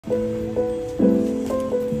No,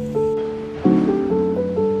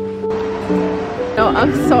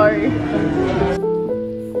 I'm sorry.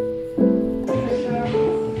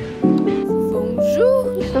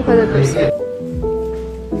 Bonjour.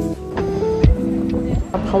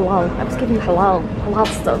 Halal. I was getting halal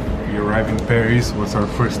stuff. We arrive in Paris. What's our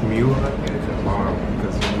first meal?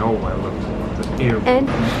 Because you know I love the air. And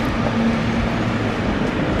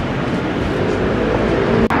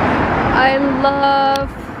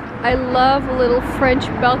I love a little French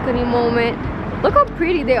balcony moment. Look how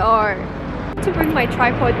pretty they are. To bring my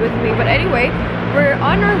tripod with me, but anyway, we're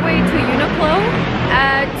on our way to Uniqlo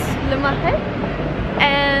at Le Marais,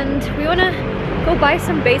 and we wanna go buy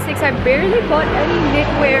some basics. I barely bought any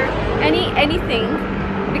knitwear, anything,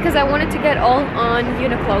 because I wanted to get all on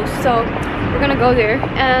Uniqlo. So we're gonna go there.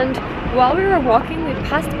 And while we were walking, we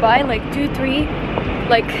passed by like 2-3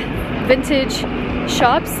 like vintage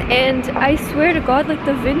shops, and I swear to God, like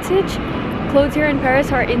the vintage clothes here in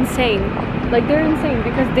Paris are insane. Like they're insane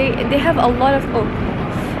because they have a lot of, oh,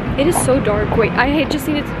 it is so dark. Wait, I just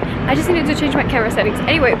needed to change my camera settings.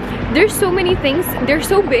 Anyway, there's so many things, they're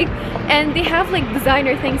so big, and they have like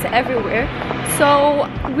designer things everywhere. So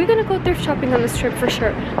we're gonna go thrift shopping on this trip for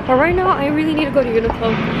sure. But right now I really need to go to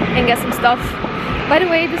Uniqlo and get some stuff. By the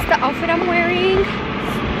way, this is the outfit I'm wearing.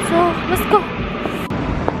 So let's go.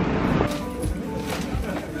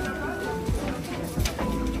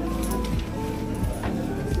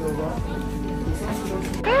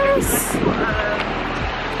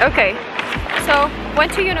 Okay, so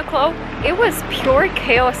went to Uniqlo. It was pure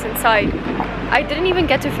chaos inside. I didn't even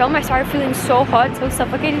get to film. I started feeling so hot, so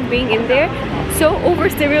suffocated being in there, so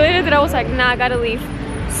overstimulated that I was like, nah, I gotta leave.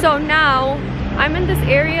 So now I'm in this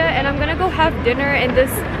area and I'm gonna go have dinner in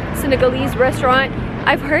this Senegalese restaurant.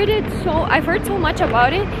 I've heard so much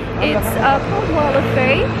about it. It's called Walla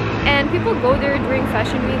Fay, and people go there during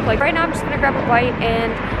fashion week. Like right now I'm just gonna grab a bite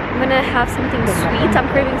and I'm gonna have something sweet. I'm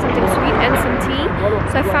craving something sweet and some tea.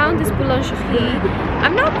 So I found this boulangerie.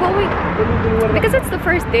 I'm not going, because it's the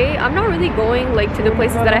first day, I'm not really going like to the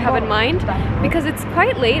places that I have in mind, because it's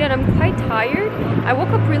quite late and I'm quite tired. I woke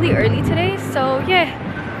up really early today, so yeah.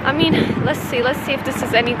 I mean, let's see if this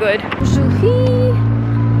is any good. Boulangerie.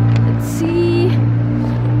 Let's see.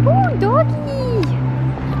 Oh, doggy!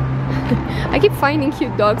 I keep finding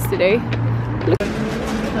cute dogs today. Look.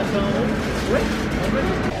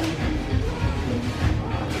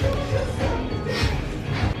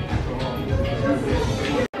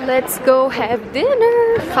 Let's go have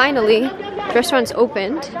dinner. Finally, the restaurant's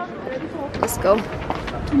opened. Let's go.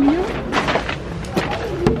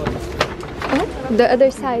 Oh, the other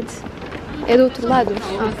side. É do outro lado?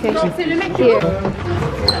 Okay. Here.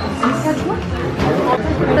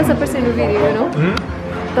 That's a person in the video, you know?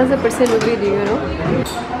 That's a person in the video, you know?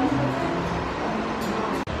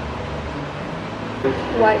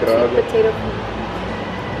 White sweet potato.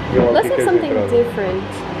 Let's have something different.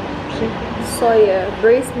 Soya,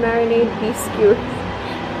 braised marinade beef skewers.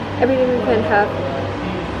 Everything we can have.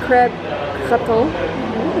 Crab gratin.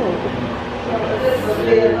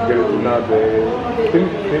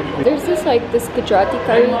 There's this Gujarati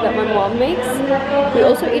curry that my mom makes. We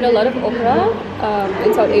also eat a lot of okra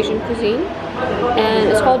in South Asian cuisine, and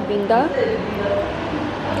it's called binda.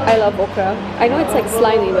 I love okra. I know it's like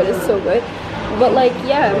slimy, but it's so good. But like,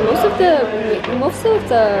 yeah, most of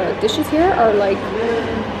the dishes here are like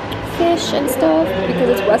fish and stuff, because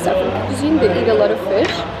it's West African cuisine. They eat a lot of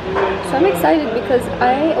fish, so I'm excited because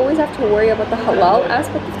I always have to worry about the halal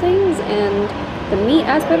aspect of things and the meat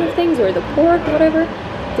aspect of things, or the pork, whatever.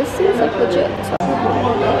 This seems like legit. So.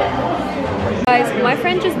 Guys, my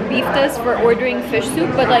friend just beefed us for ordering fish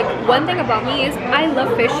soup, but like one thing about me is I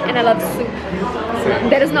love fish and I love soup.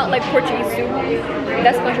 That is not like Portuguese soup.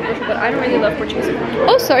 That's controversial, but I don't really love Portuguese soup.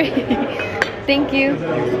 Oh, sorry. Thank you.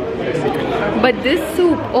 But this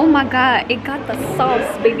soup, oh my god, it got the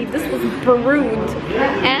sauce, baby. This was brewed.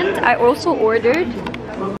 And I also ordered,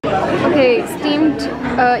 okay, steamed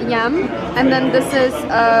yam, and then this is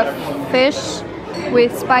fish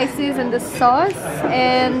with spices and the sauce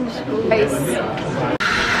and rice.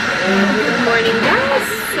 Good morning, guys.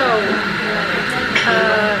 So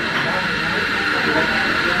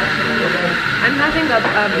I'm having a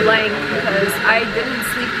blank because I didn't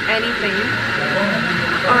sleep anything.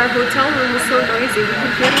 Our hotel room was so noisy. We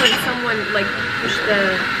could hear when someone like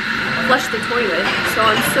flush the toilet. So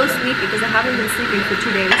I'm so sleepy because I haven't been sleeping for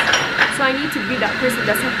 2 days. So I need to be that person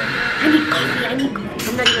that's like, I need coffee.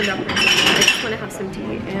 I'm not even that person. I just want to have some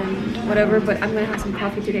tea and whatever, but I'm gonna have some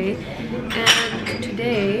coffee today. And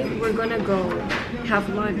today we're gonna go have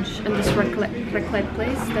lunch in this raclette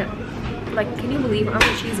place that like, can you believe I'm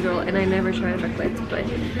a cheese girl and I never tried raclette? But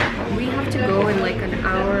we have to go in like an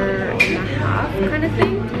hour and a half kind of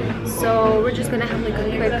thing. So we're just gonna have like a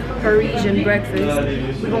quick Parisian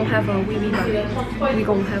breakfast. We're gonna have a we're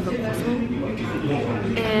gonna have a croissant.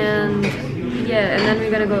 And yeah, and then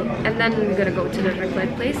we're gonna go to the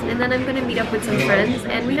raclette place, and then I'm gonna meet up with some friends,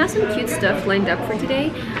 and we have some cute stuff lined up for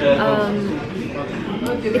today.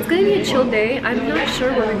 It's gonna be a chill day. I'm not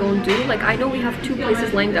sure what we're going to do. Like, I know we have 2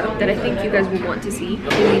 places lined up that I think you guys will want to see.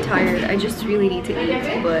 I'm really tired. I just really need to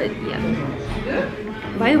eat, but yeah.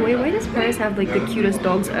 By the way, why does Paris have like the cutest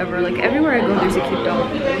dogs ever? Like, everywhere I go there's a cute dog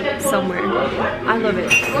somewhere. I love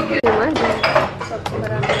it.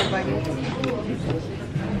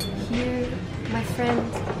 Here, my friend,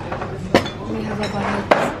 we have a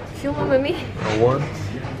baguette. Film with me. A what?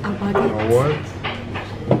 A baguette. A what?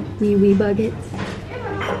 Oui, baguette.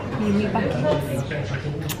 Oui, baguette.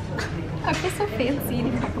 I feel so fancy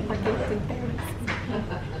eating a baguette in Paris.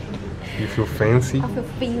 You feel fancy? I feel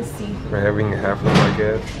fancy. For having half a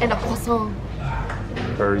baguette? And a croissant.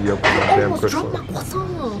 Hurry up with my damn croissant. Drop my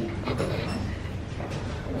croissant.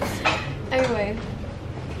 Anyway.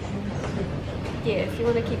 Yeah, if you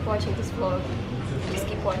want to keep watching this vlog, just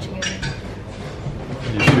keep watching it.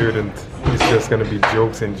 You shouldn't. It's just gonna be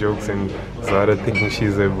jokes and Zara thinking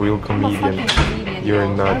she's a real comedian. You're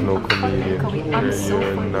not no comedian. I'm so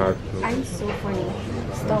funny. Not. I'm so funny.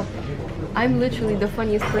 Stop. I'm literally the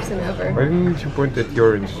funniest person ever. Why didn't you point at the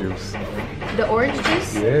orange juice? The orange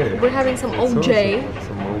juice? Yeah. We're having some It's OJ. awesome.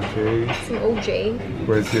 Some OJ. Some OJ.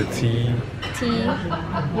 Where's your tea? Tea.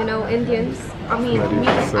 You know, Indians. I mean,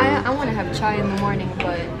 I want to have chai in the morning,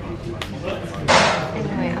 but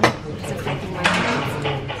anyway, I'm just affecting my friends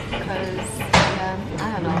because, yeah, I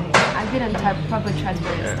don't know. I've been on public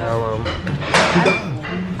transport and stuff.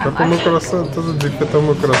 Feta meu coração, todo dia feta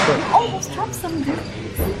meu coração. Almost dropped some.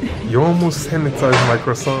 You almost sanitized my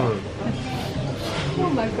croissant. Oh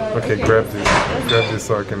my god. Okay, grab this. Grab this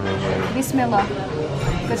so I can remember. Bismillah.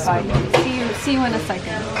 Goodbye. See you in a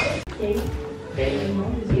second.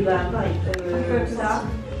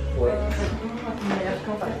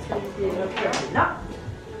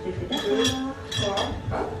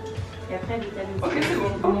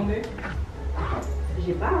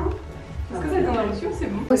 I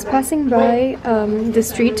was passing by the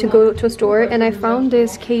street to go to a store, and I found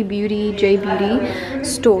this K-Beauty, J-Beauty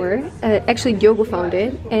store. Actually, Diogo found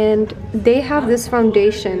it, and they have this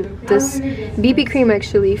foundation, this BB cream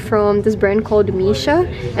actually, from this brand called Misha,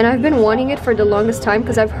 and I've been wanting it for the longest time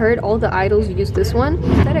because I've heard all the idols use this one.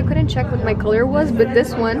 That I couldn't check what my color was, but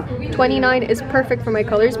this one, 29, is perfect for my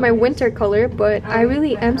color. It's my winter color, but I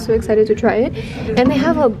really am so excited to try it. And they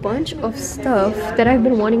have a bunch of stuff that I've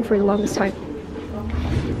been wanting for the longest time.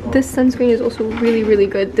 This sunscreen is also really, really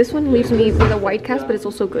good. This one leaves me with a white cast, but it's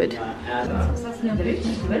also good.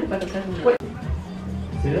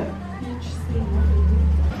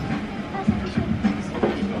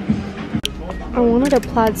 I wanted a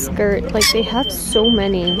plaid skirt. Like, they have so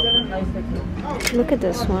many. Look at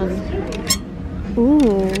this one.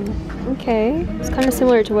 Ooh, okay. It's kind of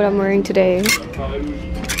similar to what I'm wearing today.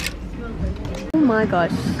 Oh my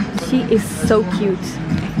gosh, she is so cute.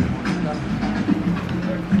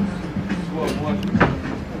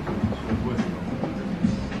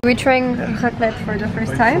 We're trying raclette for the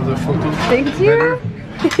first time. For the photo. Thank you.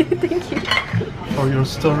 Thank you. For your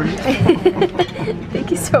story. Thank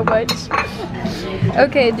you so much.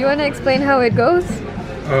 Okay, do you want to explain how it goes?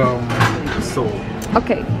 So.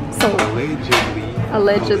 Okay, so.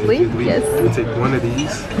 Allegedly, yes. We take one of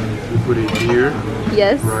these, we put it here.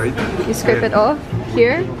 Yes. Right. You scrape it off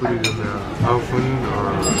here. Put it in the oven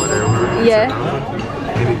or whatever. Yeah.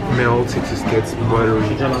 And it melts, it just gets buttery,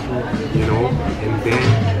 you know, and then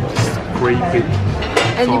just scrape it.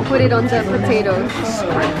 And you put it on the potatoes. Just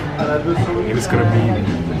scrape. And it's gonna be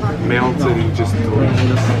melted and just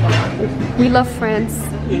delicious. We love France.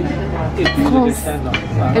 France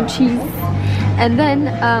and cheese. And then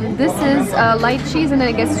this is light cheese, and then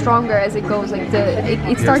it gets stronger as it goes. Like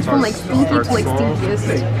it starts from like stinky to like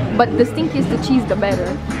stinkiest. But the stinkiest the cheese, the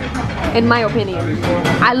better, in my opinion.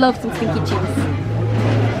 I love some stinky cheese.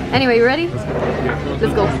 Anyway, you ready?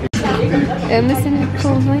 Let's go.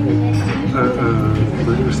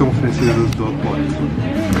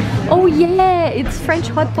 Oh yeah, it's French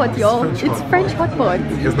hot pot, y'all. It's French hot pot.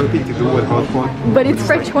 It has nothing to do with hot pot. But it's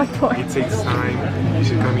French hot pot. It takes time. You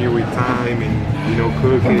should come here with time and, you know,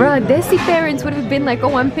 cook it. Bruh, Desi parents would have been like,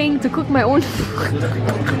 oh, I'm paying to cook my own food.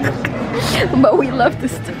 But we love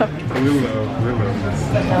this stuff. We love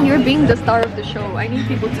this. You're being the star of the show. I need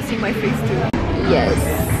people to see my face too. Yes.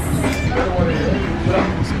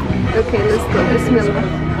 Okay, let's go. Bismillah.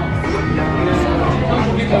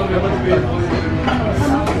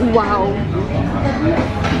 Wow.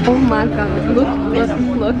 Oh my god.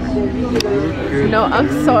 Look. No, I'm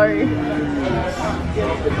sorry.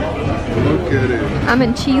 Look at it. I'm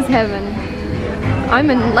in cheese heaven. I'm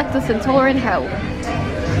in lactose intolerant hell.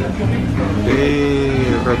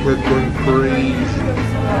 Damn, raclette going crazy.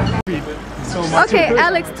 So much. Okay,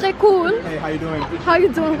 Alex, très cool. Hey, how you doing? How you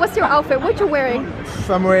doing? What's your outfit? What you wearing?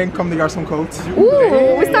 So I'm wearing Comme des Garçons coat.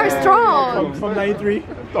 Ooh, we start strong. From 93.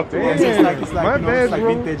 Damn. It's like, My you know, bad, it's like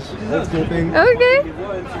bro. vintage. Old school thing. Okay.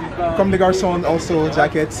 Comme des Garçons also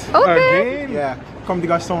jacket. Okay. Again? Yeah. Comme des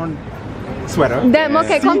Garçons sweater. Damn,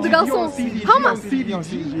 okay, comme des garçons. How much?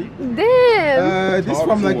 CDG. Damn. This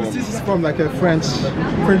is from like a French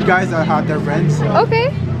guys that had their brands.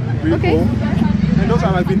 Okay. Really Okay. cool. And those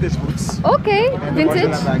are my vintage boots. Okay. And the Vintage.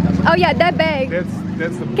 original bag. Oh yeah, that bag.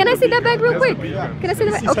 That's the Can I see that bag real that's the quick? big one. Can I see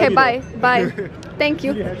the bag? It's Okay, heavy bye. Bye. Thank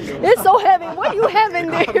you. It's so heavy. What do you have in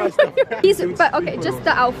there? But okay, just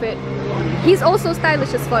the outfit. He's also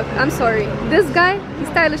stylish as fuck. I'm sorry. This guy, he's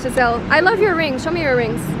stylish as hell. I love your rings. Show me your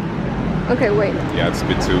rings. Okay, wait. Yeah, it's a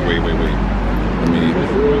bit too. Wait. Let me.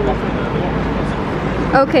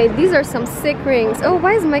 Okay, these are some sick rings. Oh,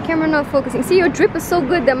 why is my camera not focusing? See, your drip is so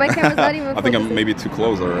good that my camera's not even I think focusing. I'm maybe too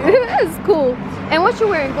close or. It's cool. And what you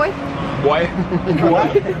wearing, boy? Why?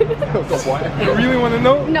 Why? You really want to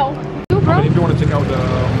know? No. You, bro? If you want to check out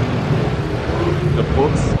the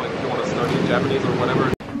books, like if you want to study Japanese or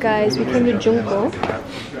whatever. Guys, we came to Junko.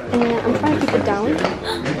 And I'm trying to keep it down.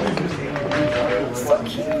 So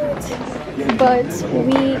cute. But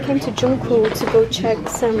we came to Junko to go check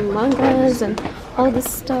some mangas and all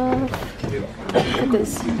this stuff. Look at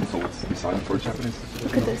this. Silent for Japanese.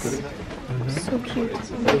 Look at this. So cute.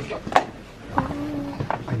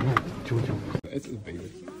 It's a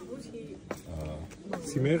baby.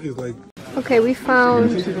 Simer is like Okay, we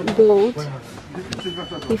found gold.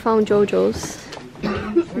 We found JoJo's.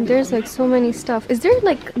 There's like so many stuff. Is there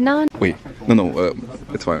like non Wait, no,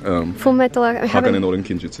 it's fine. Full Metal? I Hakane haven't. no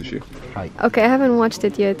Renkin Jutsushi. Okay, I haven't watched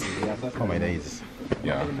it yet. Oh my days.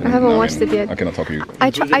 Yeah. I haven't watched it yet. I cannot talk to you. I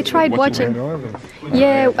tried watching.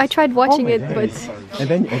 Yeah, I tried watching it, but And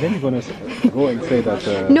then you're gonna go and say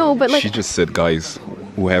that. no, but like She just said, guys,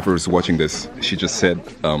 whoever is watching this, she just said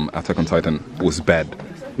Attack on Titan was bad.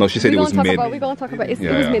 No, she said it was mid. we're gonna talk about it.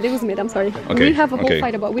 Yeah, It was yeah. mid. It was mid. I'm sorry. Okay, We have a whole okay.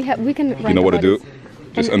 fight about. We can. You know what to rant do? about it.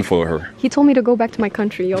 Just unfollow her. He told me to go back to my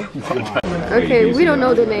country, yo. Okay, we don't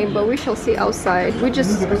know the name, but we shall see outside. We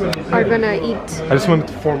just are gonna eat. I just wanted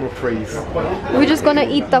to form a phrase. We're just gonna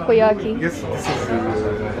eat takoyaki. Yes, this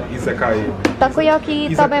is izakaya. Takoyaki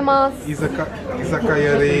tabemasu.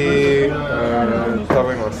 Izakaya de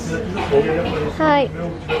tabemasu. Hi.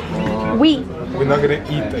 We. We're not gonna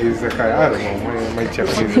eat izakaya. I don't know. My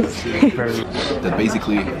Japanese is very. That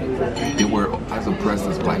basically they were as oppressed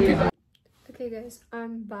as black people. Okay guys,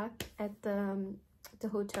 I'm back at the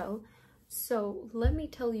hotel. So let me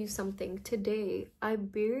tell you something. Today I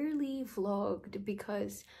barely vlogged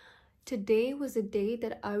because today was a day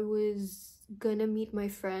that I was gonna meet my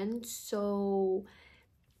friend. So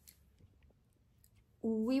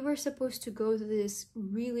we were supposed to go to this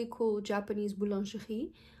really cool Japanese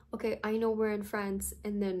boulangerie. Okay, I know we're in France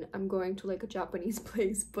and then I'm going to like a Japanese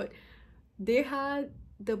place, but they had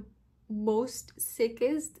the most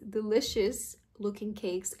sickest delicious looking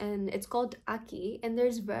cakes, and it's called Aki, and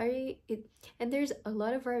there's a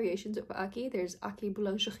lot of variations of Aki. There's Aki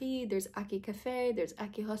boulangerie, there's Aki cafe, there's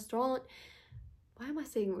Aki restaurant. Why am I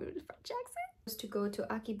saying with a French accent? To go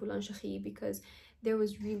to Aki boulangerie because there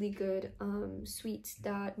was really good sweets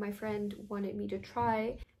that my friend wanted me to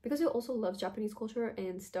try, because he also loves Japanese culture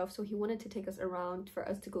and stuff, so he wanted to take us around for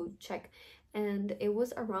us to go check, and it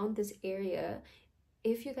was around this area.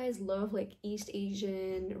 If you guys love like East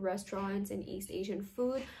Asian restaurants and East Asian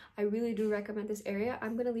food, I really do recommend this area.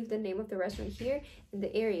 I'm gonna leave the name of the restaurant here in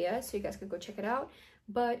the area so you guys can go check it out.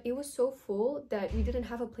 But it was so full that we didn't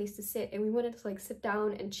have a place to sit, and we wanted to like sit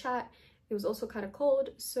down and chat. It was also kind of cold,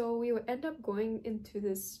 so we would end up going into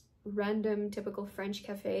this random typical French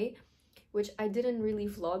cafe, which I didn't really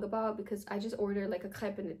vlog about because I just ordered like a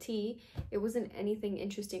crepe and a tea. It wasn't anything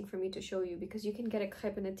interesting for me to show you because you can get a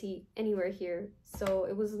crepe and a tea anywhere here, so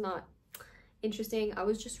it was not interesting. I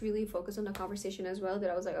was just really focused on the conversation as well, that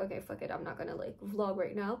I was like, okay, fuck it, I'm not gonna like vlog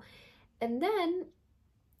right now. And then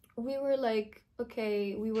we were like,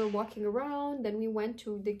 okay, we were walking around, then we went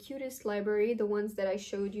to the cutest library, the ones that I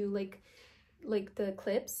showed you, like the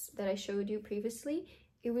clips that I showed you previously.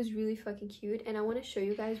 It was really fucking cute, and I want to show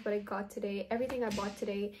you guys what I got today. Everything I bought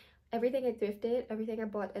today Everything I thrifted, everything I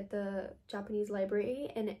bought at the Japanese library,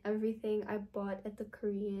 and everything I bought at the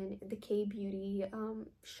K-beauty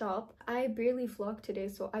shop. I barely vlogged today,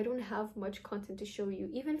 so I don't have much content to show you.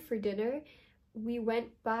 Even for dinner, we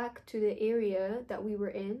went back to the area that we were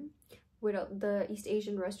in with the East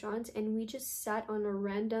Asian restaurants, and we just sat on a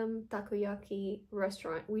random takoyaki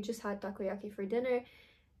restaurant. We just had takoyaki for dinner,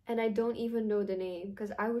 and I don't even know the name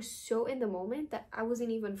because I was so in the moment that I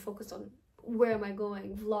wasn't even focused on where am I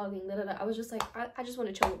going, vlogging, da, da, da. I was just like, I just want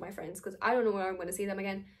to chill with my friends because I don't know where I'm going to see them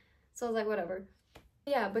again. So I was like, whatever.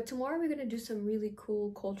 Yeah, but tomorrow we're going to do some really cool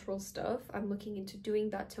cultural stuff. I'm looking into doing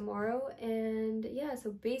that tomorrow. And yeah, so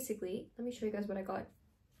basically, let me show you guys what I got.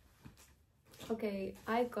 Okay,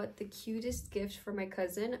 I got the cutest gift for my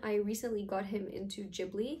cousin. I recently got him into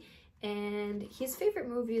Ghibli, and his favorite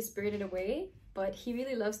movie is Spirited Away, but he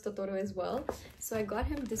really loves Totoro as well. So I got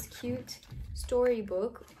him this cute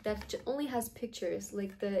storybook that only has pictures.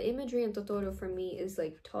 Like, the imagery in Totoro for me is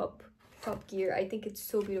like top gear. I think it's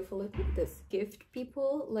so beautiful. Look at this. Gift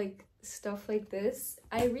people, like stuff like this.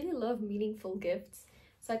 I really love meaningful gifts,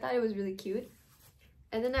 so I thought it was really cute.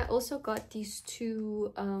 And then I also got these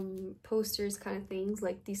two posters kind of things,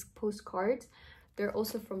 like these postcards. They're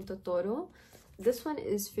also from Totoro. This one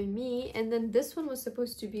is for me, and then this one was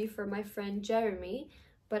supposed to be for my friend Jeremy,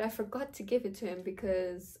 but I forgot to give it to him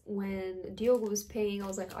because when Diogo was paying, I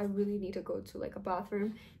was like, I really need to go to like a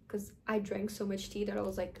bathroom because I drank so much tea that I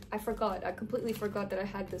was like, I completely forgot that I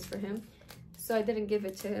had this for him. So I didn't give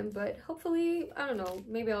it to him, but hopefully, I don't know,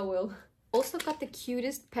 maybe I will. Also got the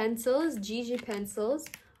cutest pencils, Gigi pencils,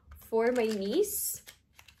 for my niece.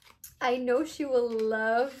 I know she will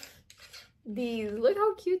love these. Look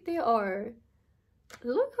how cute they are.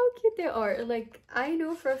 Look how cute they are. Like, I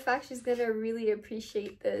know for a fact she's gonna really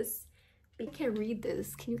appreciate this. But you can read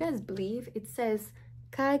this. Can you guys believe? It says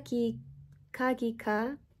kagikata.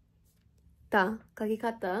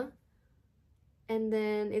 And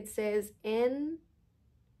then it says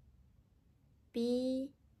NP2.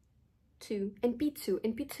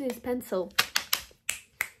 NP2 is pencil.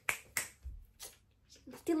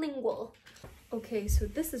 Multilingual. Okay, so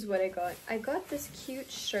this is what I got. I got this cute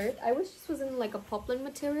shirt. I wish this was in like a poplin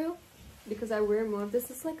material because I wear more of this.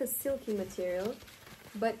 It's like a silky material,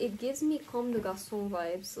 but it gives me Comme des Garçons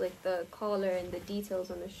vibes, like the collar and the details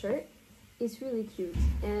on the shirt. It's really cute,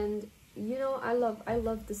 and you know, I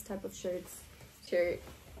love this type of shirt.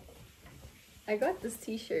 I got this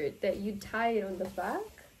t-shirt that you tie it on the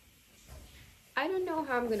back. I don't know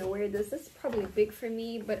how I'm gonna wear this. It's probably big for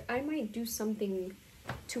me, but I might do something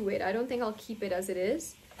to it. I don't think I'll keep it as it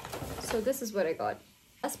is. So this is what I got.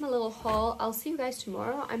 That's my little haul. I'll see you guys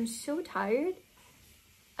tomorrow. I'm so tired.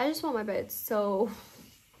 I just want my bed. So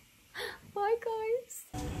bye guys.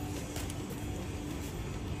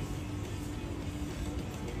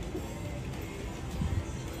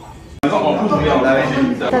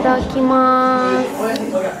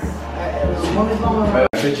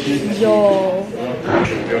 Itadakimasu. Yo.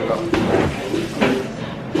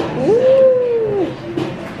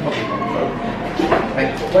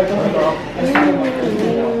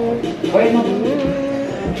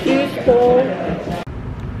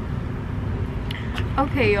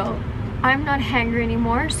 Okay, y'all, I'm not hangry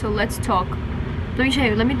anymore, so let's talk. Let me show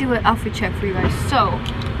you. Let me do an outfit check for you guys. So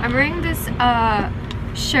I'm wearing this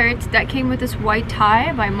shirt that came with this white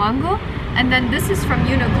tie by Mango, and then this is from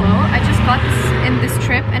Uniqlo. I just got this in this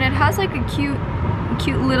trip, and it has like a cute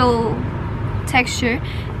little texture.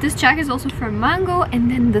 This jacket is also from Mango, and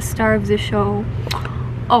then the star of the show.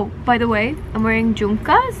 Oh, by the way, I'm wearing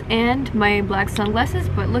Junkas and my black sunglasses,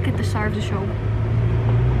 but look at the star of the show.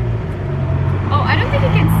 Oh, I don't think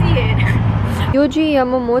you can see it. Yohji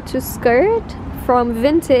Yamamoto skirt from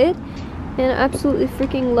Vinted, and I absolutely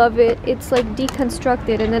freaking love it. It's like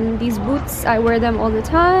deconstructed, and then these boots, I wear them all the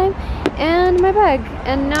time, and my bag.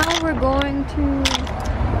 And now we're going to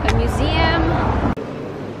a museum.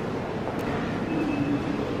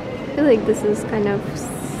 I feel like this is kind of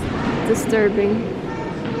disturbing.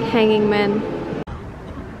 Hanging man.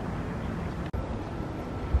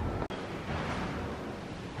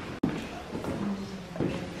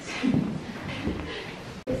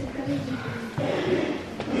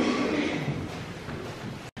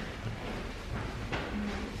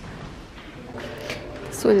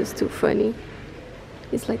 This one is too funny.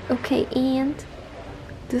 It's like, okay, and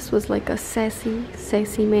this was like a sassy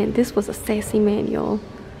man. This was a sassy man, y'all.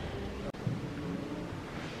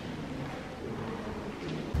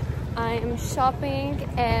 I am shopping,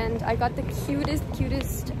 and I got the cutest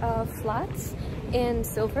flats. in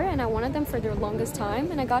silver and I wanted them for their longest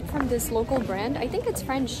time, and I got from this local brand. I think it's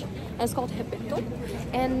French and it's called Hepito.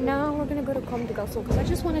 And now we're gonna go to Comme des Garçons because I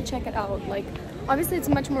just want to check it out. Like, obviously it's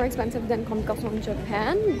much more expensive than Comme des Garçons in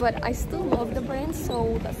Japan, but I still love the brand,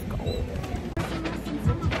 so let's go.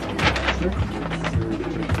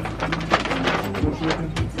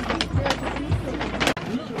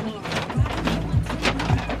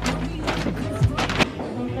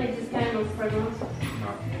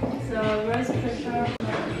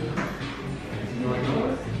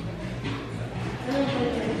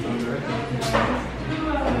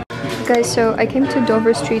 Guys, so I came to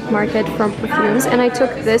Dover Street Market from perfumes and I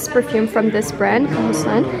took this perfume from this brand,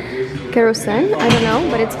 Kerosene, I don't know,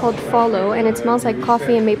 but it's called Follow and it smells like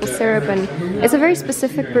coffee and maple syrup, and it's a very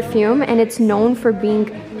specific perfume and it's known for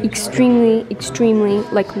being extremely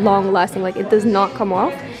like long lasting, like it does not come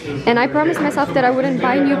off. And I promised myself that I wouldn't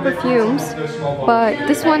buy new perfumes, but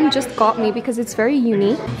this one just got me because it's very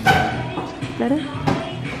unique. Is that it?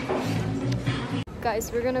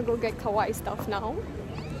 Guys, we're gonna go get kawaii stuff now.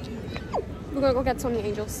 We're gonna go get Sonny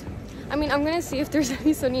Angels. I mean, I'm gonna see if there's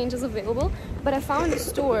any Sonny Angels available, but I found a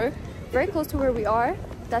store very close to where we are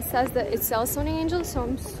that says that it sells Sonny Angels, so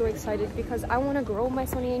I'm so excited because I want to grow my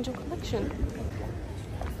Sonny Angel collection.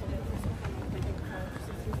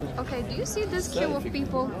 Okay, do you see this queue of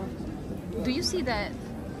people? Do you see that?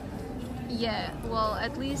 Yeah, well,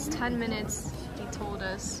 at least 10 minutes they told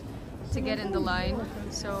us to get in the line,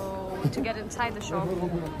 so to get inside the shop.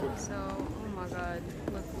 So, oh my god,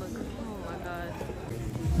 look, oh my god.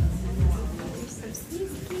 There's some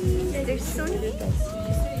sneakies, there's so neat.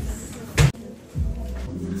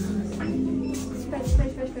 Spread.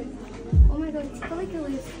 Oh my god, it's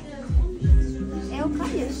Calicula's. É o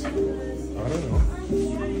Caias. I don't know.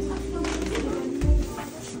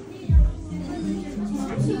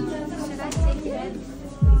 Should I take it?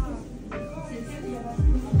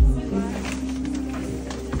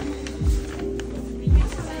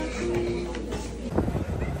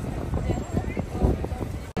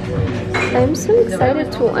 I'm so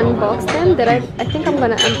excited to unbox them that I think I'm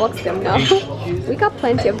gonna unbox them now. We got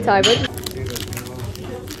plenty of time.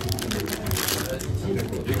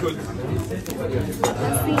 But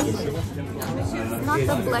let's see. It's not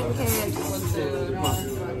the black cat.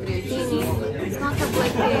 It's not the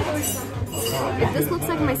black cat. This looks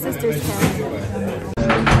like my sister's cat.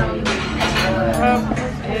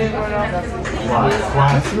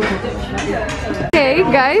 Okay,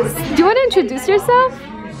 guys, do you want to introduce yourself?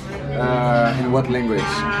 In what language?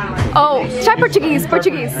 Oh, try Portuguese.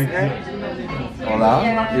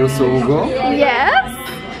 Olá, eu sou Hugo. Yes.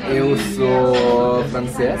 Eu sou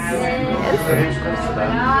francês.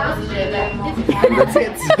 And that's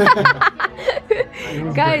it.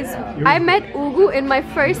 Guys, I met Hugo in my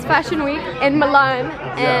first fashion week in Milan,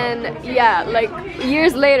 and yeah, like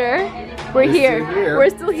years later, we're here. We're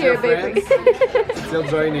still here, baby. Still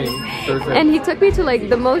joining. Perfect. And he took me to like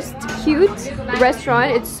the most cute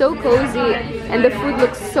restaurant. It's so cozy, and the food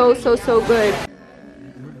looks so good.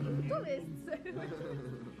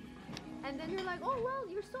 And then you're like, oh well,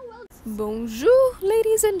 you're so well. Bonjour,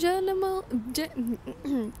 ladies and gentlemen.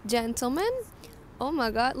 Oh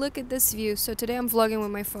my god, look at this view. So today I'm vlogging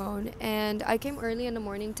with my phone, and I came early in the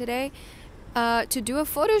morning today to do a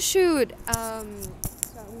photo shoot. So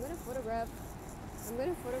I'm gonna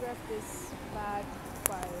photograph this bag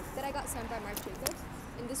that I got sent by Marc Jacobs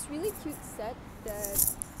in this really cute set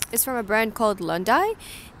that is from a brand called Lundai,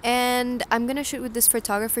 and I'm gonna shoot with this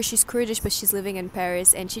photographer. She's Kurdish, but she's living in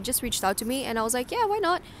Paris, and she just reached out to me, and I was like, yeah, why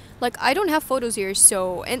not? Like, I don't have photos here,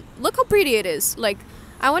 so, and look how pretty it is. Like,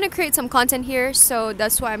 I want to create some content here, so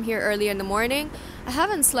that's why I'm here early in the morning. I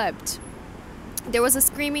haven't slept. There was a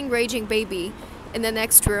screaming, raging baby in the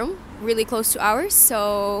next room, really close to ours,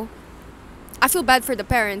 so I feel bad for the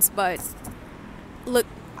parents, but look,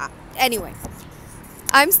 anyway,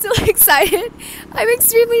 I'm still excited. I'm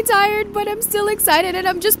extremely tired, but I'm still excited, and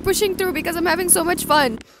I'm just pushing through because I'm having so much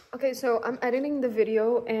fun. Okay, so I'm editing the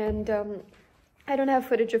video, and I don't have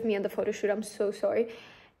footage of me in the photo shoot. I'm so sorry.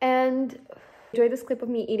 And enjoy this clip of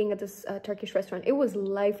me eating at this Turkish restaurant. It was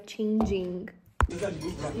life-changing.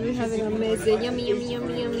 We're having a meze, yummy.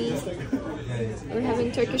 We're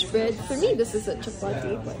having Turkish bread. For me, this is a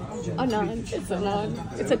chapati, but a naan. It's a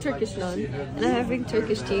naan. It's a Turkish naan. And I'm having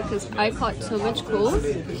Turkish tea because I caught so much cold.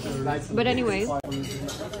 But anyway.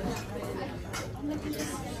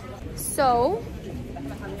 So,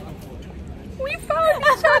 we found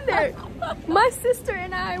each other. My sister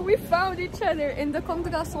and we found each other in the Comme des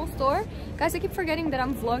Garçons store. Guys, I keep forgetting that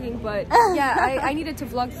I'm vlogging, but yeah, I needed to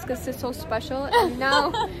vlog this because it's so special. And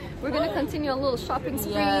now we're gonna continue a little shopping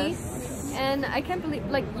spree. Yes. And I can't believe,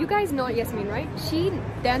 like, you guys know Yasmin, right? She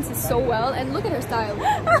dances so well, and look at her style.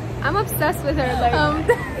 I'm obsessed with her, like...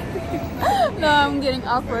 No, I'm getting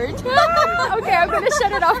awkward. Okay, I'm gonna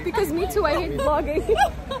shut it off because me too, I hate vlogging.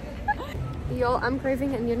 Yo, I'm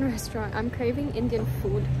craving Indian restaurant. I'm craving Indian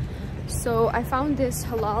food. So I found this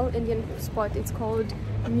halal Indian spot. It's called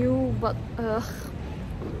New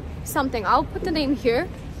something. I'll put the name here.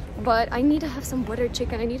 But I need to have some butter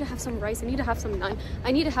chicken. I need to have some rice. I need to have some naan.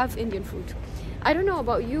 I need to have Indian food. I don't know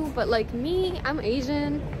about you, but like me, I'm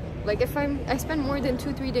Asian. Like if I spend more than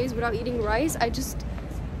 2-3 days without eating rice, I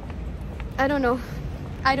don't know.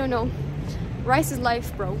 I don't know. Rice is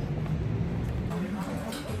life, bro.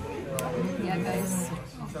 Yeah, guys.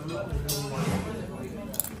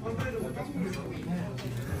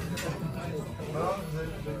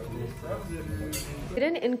 I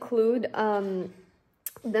didn't include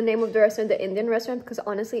the name of the restaurant, the Indian restaurant, because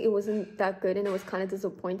honestly it wasn't that good and it was kind of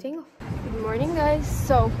disappointing. Good morning, guys.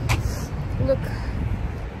 So look,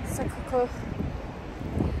 Sakako.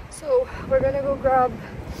 So we're gonna go grab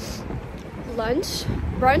brunch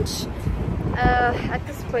at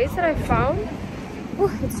this place that I found.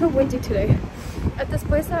 Oh, it's so windy today. At this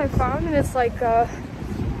place that I found, and it's like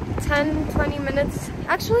 10-20 minutes,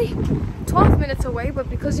 actually 12 minutes away, but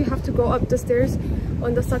because you have to go up the stairs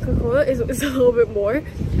on the Sakako, it's a little bit more.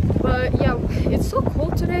 But yeah, it's so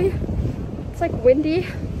cold today. It's like windy,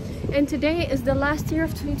 and today is the last year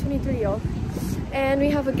of 2023, y'all. And we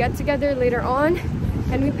have a get-together later on,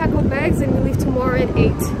 and we pack our bags and we leave tomorrow at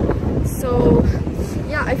 8. So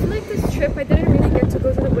yeah, I feel like this trip I didn't really get to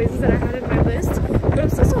go to the places that I had in my list, but I'm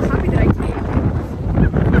so happy that I came.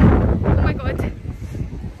 Oh my god.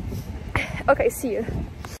 Okay, see you.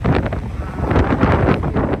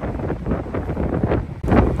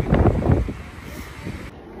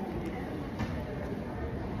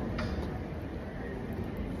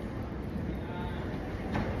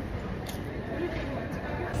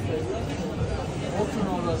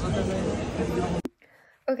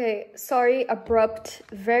 Okay, sorry,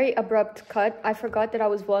 very abrupt cut. I forgot that I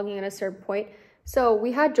was vlogging at a certain point. So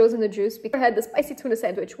we had Joe's in the Juice. We had the spicy tuna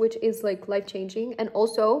sandwich, which is like life-changing. And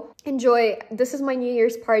also, enjoy. This is my New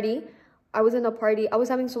Year's party. I was in a party. I was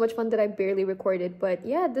having so much fun that I barely recorded. But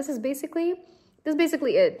yeah, this is basically it.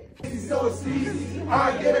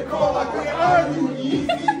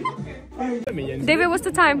 David, what's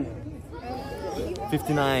the time?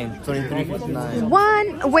 59.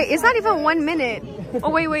 Wait, it's not even 1 minute. Oh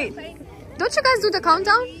wait. Don't you guys do the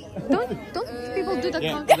countdown? Don't people do the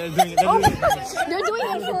countdown? They're doing it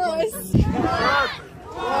for us.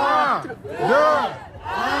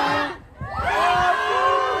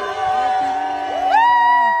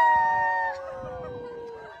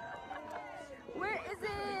 Where is it?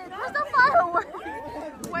 Where's the fireworks?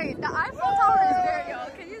 Wait, the Eiffel Tower is there, y'all.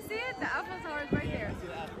 Can you see it? The Eiffel Tower is right there.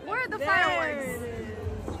 Where are the fireworks?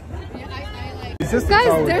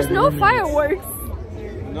 Guys, there's no fireworks.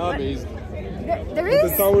 No, there is. There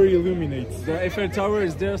is? The tower illuminates. The Eiffel Tower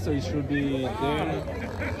is there, so it should be there.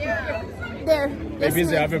 There. Maybe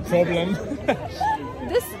they have a problem.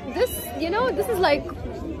 This, you know, this is like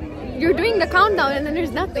you're doing the countdown and then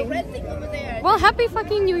there's nothing. Well, happy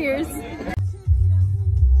fucking New Year's.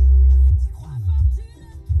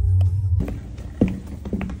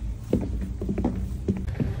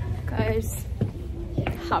 Guys,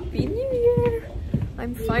 happy New Year.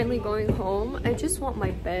 I'm finally going home. I just want my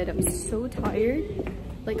bed. I'm so tired.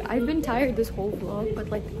 Like, I've been tired this whole vlog, but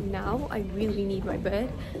like now I really need my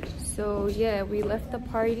bed. So yeah, we left the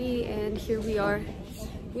party and here we are.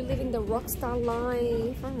 We're living the rockstar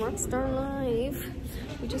life. From Rockstar Life.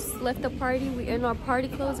 We just left the party. We in our party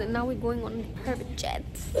clothes and now we're going on a private jet.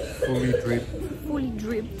 Fully dripped. Fully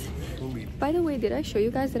dripped. By the way, did I show you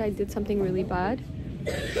guys that I did something really bad?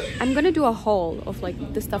 I'm gonna do a haul of like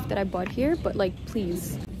the stuff that I bought here, but like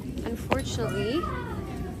please. Unfortunately,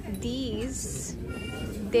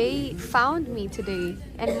 they found me today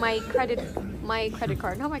and my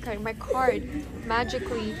card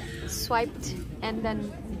magically swiped, and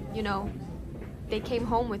then, you know, they came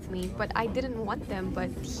home with me, but I didn't want them, but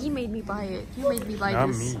he made me buy it. He made me buy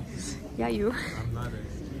this. Me. Yeah, you. I'm not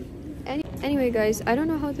Anyway, guys, I don't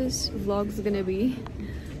know how this vlog's gonna be.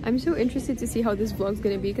 I'm so interested to see how this vlog's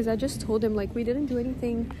gonna be because I just told him like we didn't do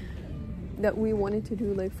anything that we wanted to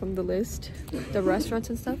do like from the list, the restaurants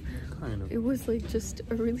and stuff. Kind of. It was like just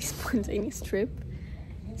a really spontaneous trip.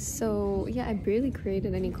 So yeah, I barely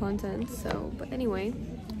created any content. So, but anyway,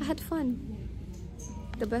 I had fun.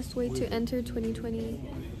 The best way to enter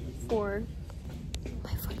 2024.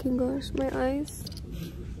 My fucking gosh, my eyes.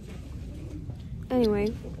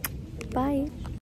 Anyway, bye.